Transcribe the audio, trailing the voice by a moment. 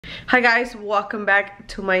Hi guys, welcome back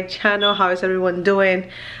to my channel. How is everyone doing?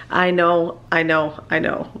 I know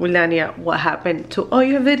Wilania, what happened to all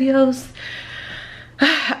your videos?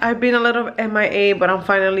 I've been a little MIA, but I'm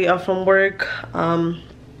finally off from work. I've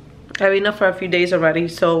been off for a few days already,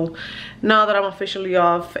 so now that I'm officially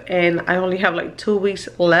off and I only have like 2 weeks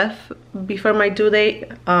left before my due date,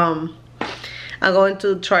 I'm going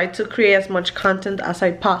to try to create as much content as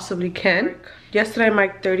I possibly can. Yesterday I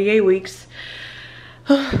marked 38 weeks.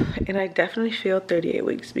 And I definitely feel 38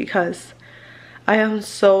 weeks because I am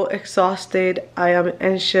so exhausted. I am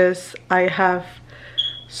anxious. I have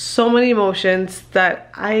so many emotions that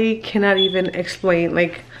I cannot even explain.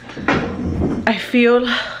 Like, I feel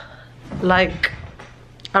like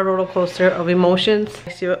a roller coaster of emotions. I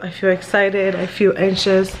feel excited, I feel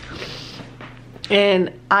anxious,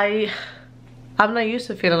 and I'm not used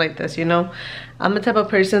to feeling like this, you know. I'm the type of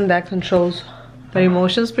person that controls their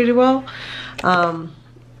emotions pretty well.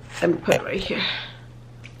 Let me put it right here.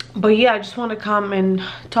 But yeah, I just want to come and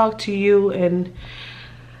talk to you and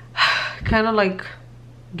kind of like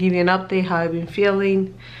give you an update how I've been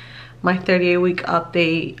feeling, my 38-week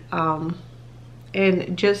update,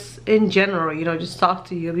 and just in general, you know, just talk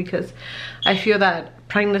to you because I feel that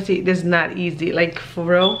pregnancy is not easy, like for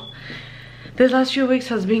real. This last few weeks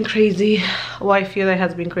has been crazy. Well, I feel that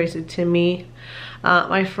has been crazy to me.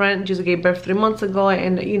 My friend just gave birth 3 months ago,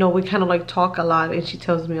 and you know, we kind of like talk a lot, and she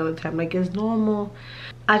tells me all the time like it's normal.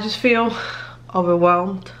 I just feel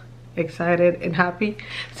overwhelmed, excited, and happy.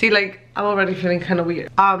 See, like I'm already feeling kind of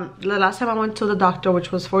weird. The last time I went to the doctor,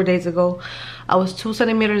 which was 4 days ago, I was 2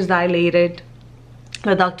 centimeters dilated.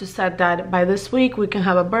 The doctor said that by this week we can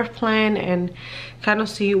have a birth plan and kind of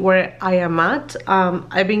see where I am at.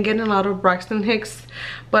 I've been getting a lot of Braxton Hicks,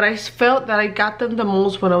 but I felt that I got them the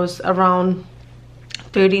most when I was around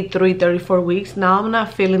 33, 34 weeks. Now I'm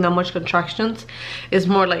not feeling that much contractions. It's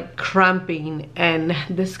more like cramping and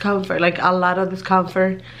discomfort, like a lot of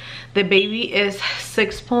discomfort. The baby is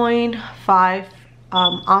 6.5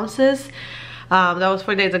 ounces. That was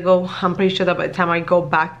 4 days ago. I'm pretty sure that by the time I go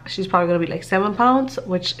back, she's probably gonna be like 7 pounds,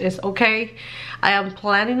 which is okay. I am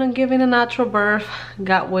planning on giving a natural birth,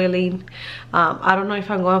 God willing. I don't know if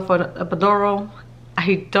I'm going for an epidural.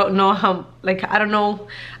 I don't know how, like, I don't know.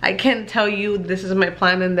 I can't tell you this is my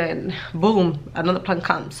plan and then boom, another plan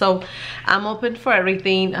comes. So I'm open for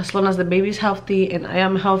everything as long as the baby's healthy and I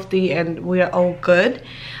am healthy and we are all good.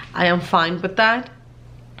 I am fine with that.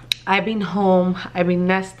 I've been home, I've been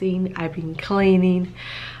nesting, I've been cleaning,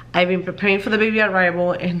 I've been preparing for the baby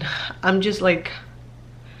arrival, and I'm just like,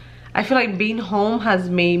 I feel like being home has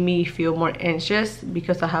made me feel more anxious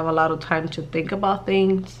because I have a lot of time to think about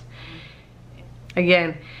things.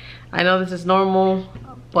 Again, I know this is normal,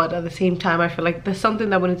 but at the same time I feel like there's something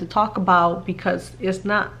that we need to talk about because it's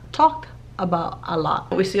not talked about a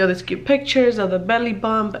lot. We see all these cute pictures of the belly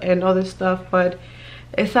bump and all this stuff, but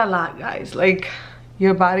it's a lot, guys. Like,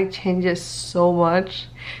 your body changes so much.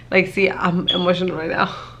 Like, see, I'm emotional right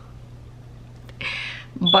now.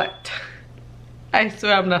 But I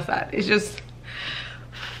swear I'm not sad. It's just,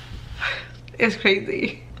 it's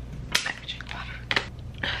crazy. Let me drink water.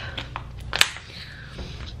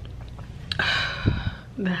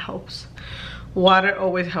 That helps. Water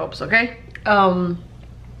always helps, okay? But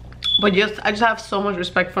I just have so much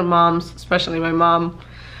respect for moms, especially my mom,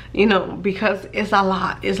 you know, because it's a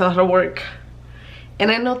lot of work. And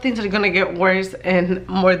I know things are gonna get worse and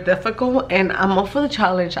more difficult, and I'm up for the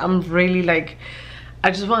challenge. I'm really like, I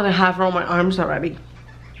just want to have her on my arms already,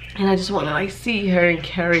 and I just want to like see her and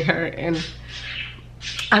carry her, and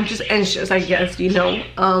I'm just anxious, I guess, you know.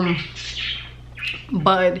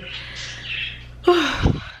 But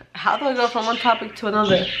how do I go from one topic to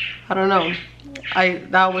another? I don't know.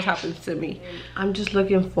 That always happens to me. I'm just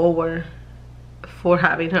looking forward for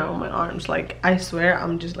having her on my arms. Like, I swear,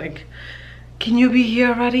 I'm just like, can you be here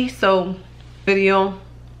already? So video,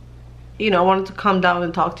 you know, I wanted to come down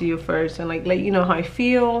and talk to you first and like let you know how I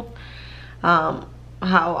feel, how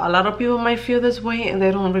a lot of people might feel this way and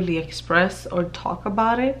they don't really express or talk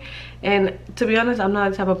about it. And to be honest, I'm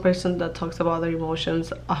not the type of person that talks about their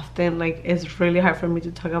emotions often. Like, it's really hard for me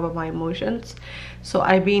to talk about my emotions. So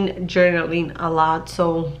I've been journaling a lot.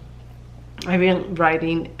 So I've been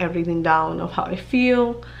writing everything down of how I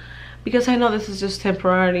feel, because I know this is just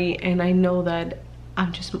temporary and I know that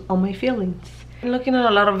I'm just on my feelings. I'm looking at a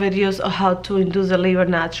lot of videos of how to induce a labor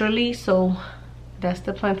naturally, so that's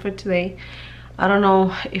the plan for today. I don't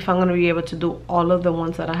know if I'm gonna be able to do all of the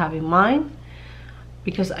ones that I have in mind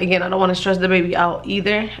because, again, I don't want to stress the baby out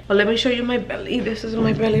either. But let me show you my belly. This is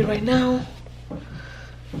my belly right now.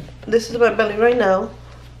 This is my belly right now.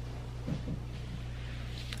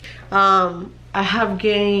 I have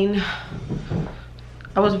gained,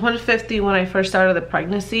 I was 150 when I first started the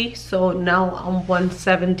pregnancy, so now I'm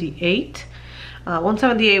 178.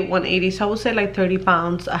 178, 180, so I would say like 30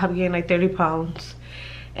 pounds. I have gained like 30 pounds.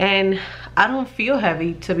 And I don't feel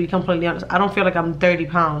heavy, to be completely honest. I don't feel like I'm 30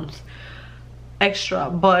 pounds extra,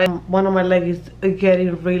 but one of my legs is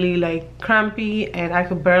getting really like crampy and I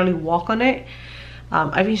could barely walk on it.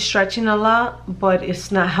 I've been stretching a lot, but it's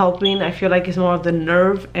not helping. I feel like it's more of the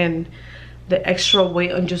nerve and the extra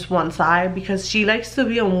weight on just one side, because she likes to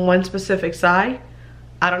be on one specific side.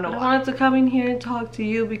 I don't know. I wanted to come in here and talk to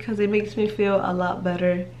you because it makes me feel a lot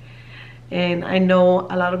better. And I know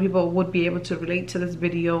a lot of people would be able to relate to this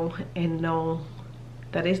video and know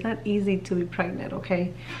that it's not easy to be pregnant,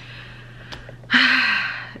 okay?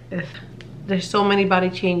 There's so many body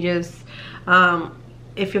changes.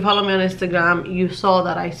 If you follow me on Instagram, you saw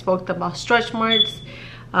that I spoke about stretch marks.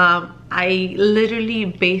 I literally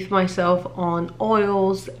bathe myself on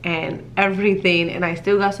oils and everything, and I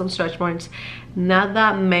still got some stretch marks. Not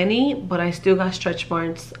that many, but I still got stretch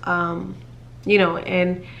marks. You know,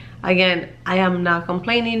 and again, I am not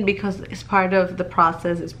complaining because it's part of the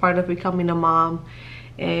process. It's part of becoming a mom,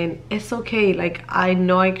 and it's okay. Like, I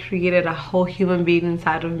know I created a whole human being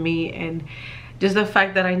inside of me, and just the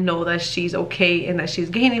fact that I know that she's okay and that she's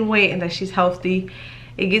gaining weight and that she's healthy,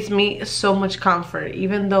 it gives me so much comfort.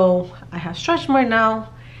 Even though I have stretch marks now,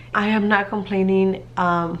 I am not complaining.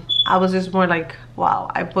 I was just more like,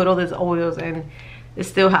 wow, I put all these oils and it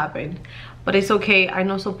still happened. But it's okay. I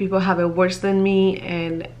know some people have it worse than me,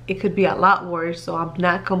 and it could be a lot worse, so I'm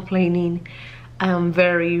not complaining. I am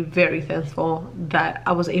very, very thankful that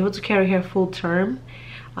I was able to carry her full term,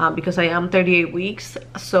 because I am 38 weeks.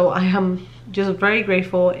 So I am just very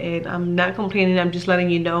grateful, and I'm not complaining. I'm just letting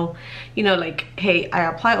you know, like, hey, I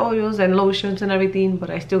apply oils and lotions and everything, but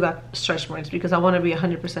I still got stretch marks because I want to be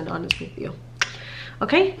 100% honest with you.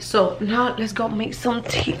 Okay, so now let's go make some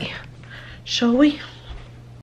tea, shall we?